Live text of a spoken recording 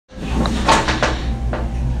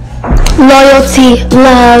Loyalty,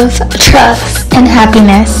 love, trust, and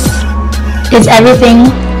happiness is everything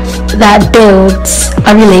that builds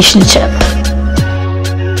a relationship.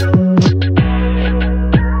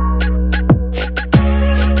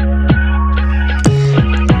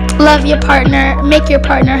 Love your partner, make your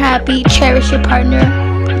partner happy, cherish your partner,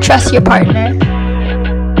 trust your partner.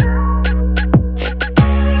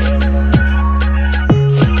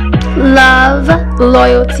 Love,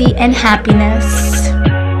 loyalty, and happiness.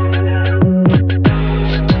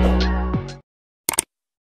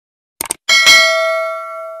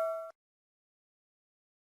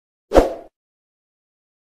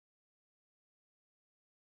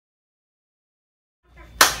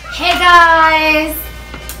 Hey guys!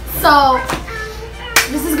 So,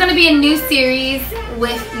 this is gonna be a new series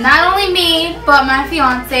with not only me, but my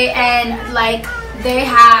fiance, and like, they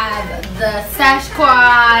have the Sash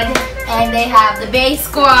Squad, and they have the Bay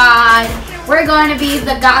Squad. We're going to be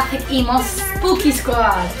the Gothic Emo Spooky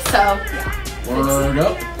Squad. So, yeah. Word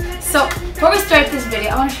up. So, before we start this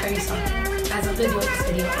video, I want to show you something. Guys, I'm busy with this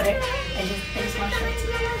video, but I just want to show it to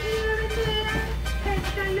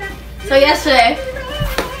you. So, yesterday,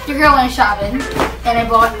 your girl went shopping, and I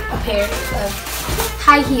bought a pair of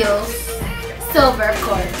high heels, silver of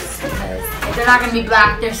course, because if they're not going to be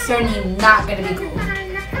black, they're certainly not going to be gold.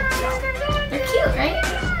 So, they're cute, right?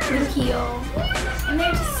 Little heel, and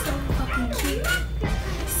they're just so fucking cute.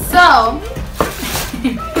 So,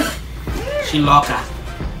 she loca.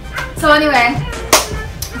 So anyway,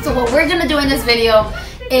 so what we're going to do in this video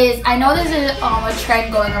is, I know there's a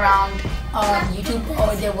trend going around on YouTube,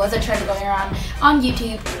 or there was a trend going around on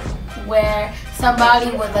YouTube where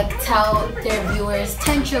somebody would like tell their viewers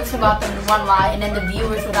 10 truths about them in one lie, and then the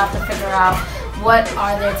viewers would have to figure out what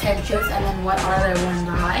are their 10 truths and then what are their one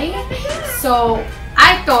lie. So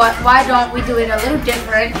I thought, why don't we do it a little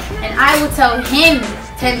different, and I would tell him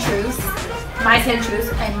 10 truths, my 10 truths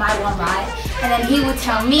and my one lie, and then he would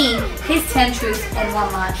tell me his 10 truths and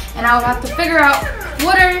one lie, and I would have to figure out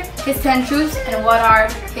what are his 10 truths and what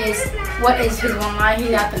is his one lie.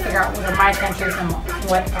 He'd have to figure out what are my 10 truths and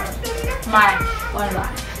what are my one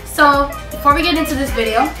lie. So before we get into this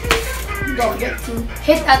video, don't forget to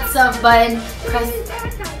hit that sub button, press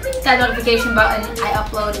that notification button. I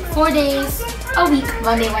upload 4 days a week,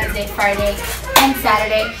 Monday, Wednesday, Friday, and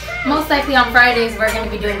Saturday. Most likely on Fridays we're going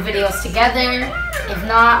to be doing videos together. If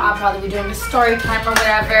not, I'll probably be doing a story time or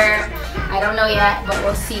whatever. I don't know yet, but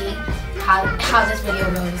we'll see how this video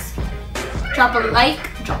goes. Drop a like,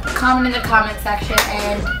 drop a comment in the comment section,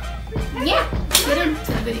 and yeah, get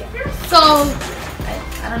into the video. So,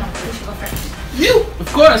 I don't know, who should go first? You,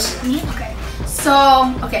 of course. Me?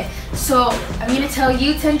 Okay. So I'm going to tell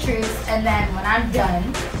you 10 truths, and then when I'm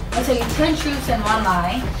done, I'll tell you 10 truths and one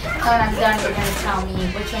lie. And when I'm done, you're going to tell me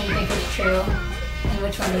which one you think is true and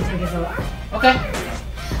which one you think is a lie. Okay.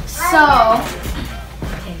 So,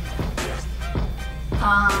 okay.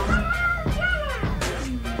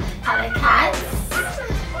 I like cats.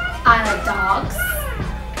 I like dogs.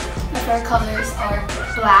 My favorite colors are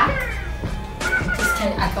black.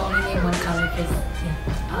 I can only name one color because, yeah.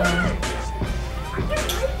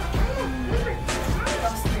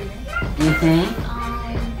 Those three.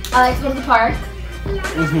 I like to go to the park.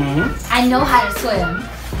 I know how to swim.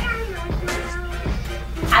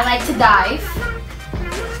 I like to dive.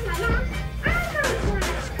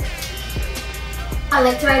 I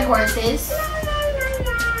like to ride horses.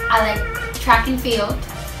 I like track and field.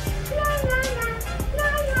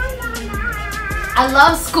 I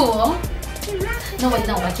love school. No, wait,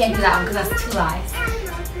 no, I can't do that one because that's 2 lies.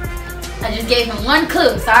 I just gave him 1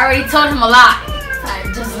 clue, so I already told him a lie.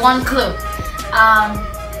 Sorry, just 1 clue.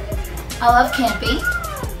 I love camping.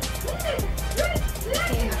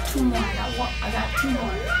 Okay, I got 2 more. I got 2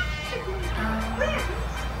 more.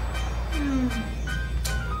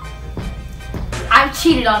 I've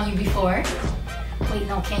cheated on you before. Wait,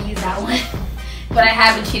 no, can't use that one. But I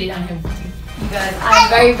haven't cheated on him. You guys, I'm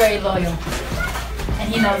very, very loyal. And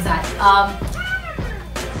he knows that.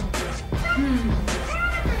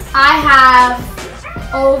 I have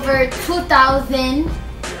over 2,000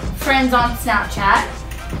 friends on Snapchat.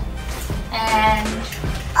 And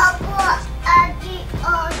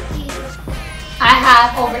I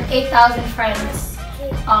have over 8,000 friends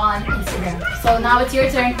on Instagram. So now it's your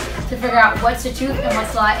turn to figure out what's the truth and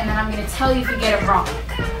what's the lie, and then I'm going to tell you if you get it wrong.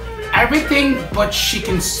 Everything but she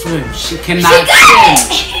can swim. She cannot swim.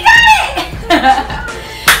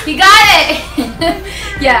 He got it! He got it!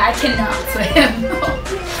 Yeah, I cannot swim.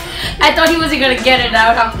 I thought he wasn't going to get it, and I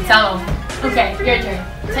would have to tell him. Okay, your turn.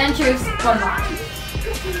 10 truths, 1 lie.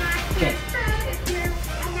 Okay.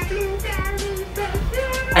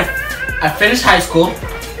 I finished high school.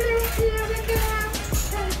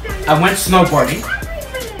 I went snowboarding.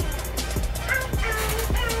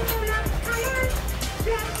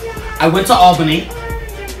 I went to Albany.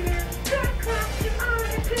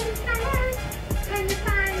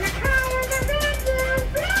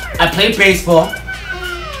 I played baseball.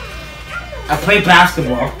 I played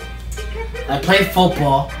basketball. I played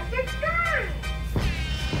football.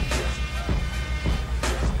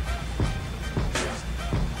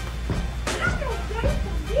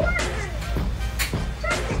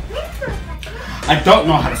 I don't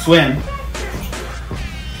know how to swim.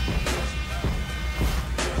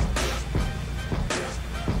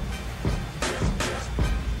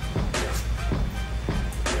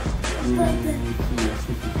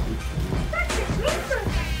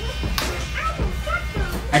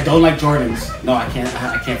 I don't like Jordans. No, I can't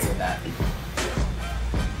say that.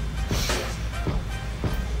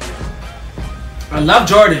 I love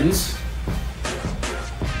Jordans.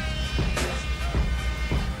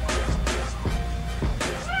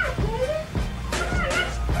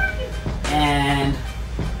 And 10.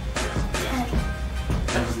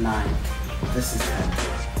 That was 9. This is 10.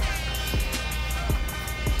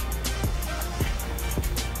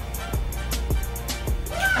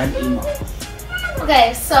 I'm emo.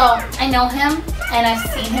 Okay, so I know him and I've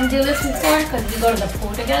seen him do this before because we go to the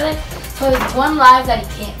pool together. So there's one live that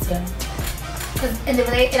he can't swim. Because in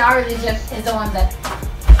our relationship is the one that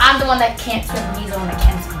I'm the one that can't swim and he's the one that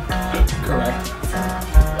can swim. Correct.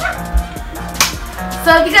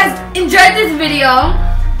 So if you guys enjoyed this video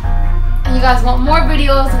and you guys want more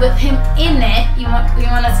videos with him in it, you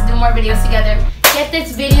want us to do more videos together, get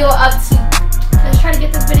this video up to, let's try to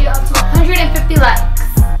get this video up to 150 likes.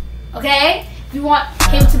 Okay? If you want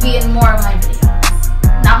him to be in more of my videos.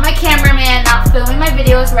 Not my cameraman, not filming my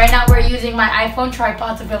videos. Right now we're using my iPhone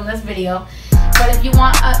tripod to film this video. But if you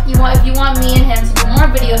want me and him to do more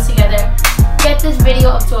videos together, get this video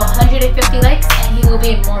up to 150 likes and he will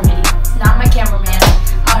be in more videos. Not my cameraman.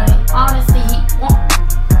 Honestly, he won't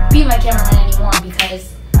be my cameraman anymore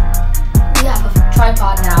because we have a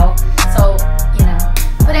tripod now. So, you know.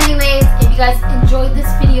 But anyways, if you guys enjoyed this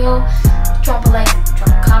video, drop a like, drop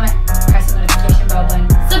a comment, press the notification bell button,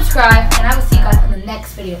 subscribe, and I will see you guys in the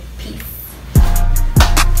next video. Peace.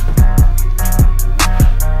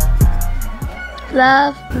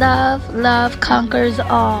 Love, love, love conquers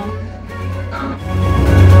all.